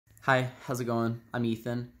Hi, how's it going? I'm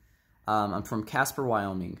Ethan. I'm from Casper,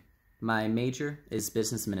 Wyoming. My major is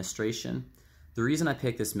business administration. The reason I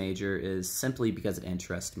picked this major is simply because it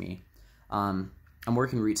interests me. I'm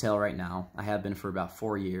working retail right now. I have been for about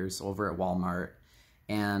 4 years over at Walmart,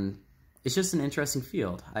 and it's just an interesting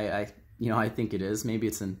field. I think it is. Maybe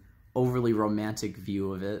it's an overly romantic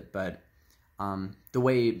view of it, but the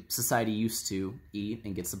way society used to eat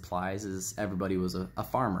and get supplies is everybody was a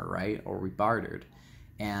farmer, right? Or we bartered.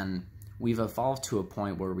 And we've evolved to a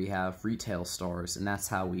point where we have retail stores, and that's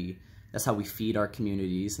how we feed our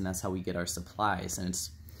communities, and that's how we get our supplies. And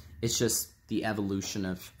it's just the evolution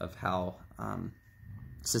of how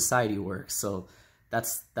society works. So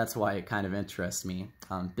that's why it kind of interests me.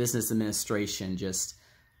 Business administration just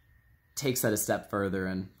takes that a step further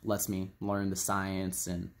and lets me learn the science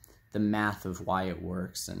and the math of why it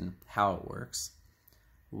works and how it works.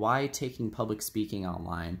 Why taking public speaking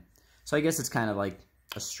online? So I guess it's kind of like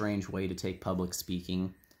a strange way to take public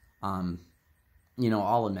speaking.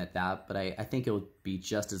 I'll admit that, but I think it would be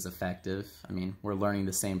just as effective. I mean, we're learning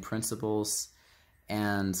the same principles,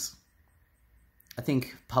 and I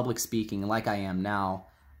think public speaking, like I am now,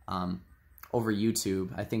 over YouTube,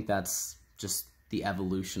 I think that's just the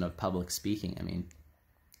evolution of public speaking. I mean,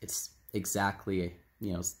 it's exactly,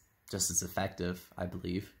 just as effective, I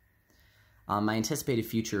believe. My anticipated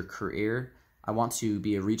future career, I want to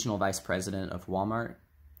be a regional vice president of Walmart.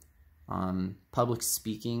 Public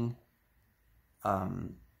speaking,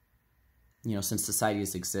 since society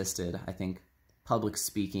has existed, I think public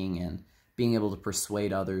speaking and being able to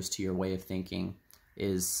persuade others to your way of thinking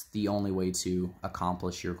is the only way to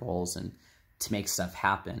accomplish your goals and to make stuff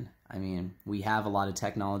happen. I mean, we have a lot of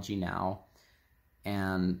technology now,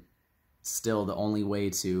 and still the only way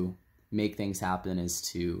to make things happen is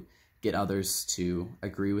to get others to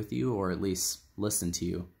agree with you or at least listen to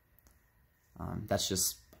you. That's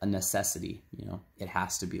just a necessity, it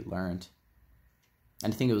has to be learned.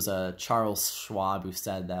 And I think it was Charles Schwab who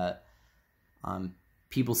said that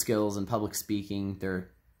people skills and public speaking, they're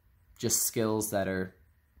just skills that are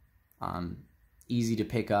easy to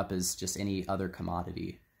pick up as just any other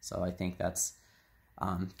commodity. So I think that's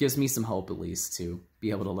gives me some hope, at least, to be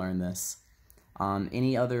able to learn this.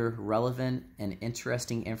 Any other relevant and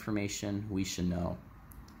interesting information we should know?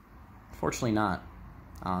 Fortunately not,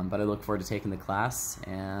 but I look forward to taking the class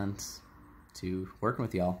and to working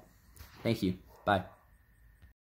with y'all. Thank you. Bye.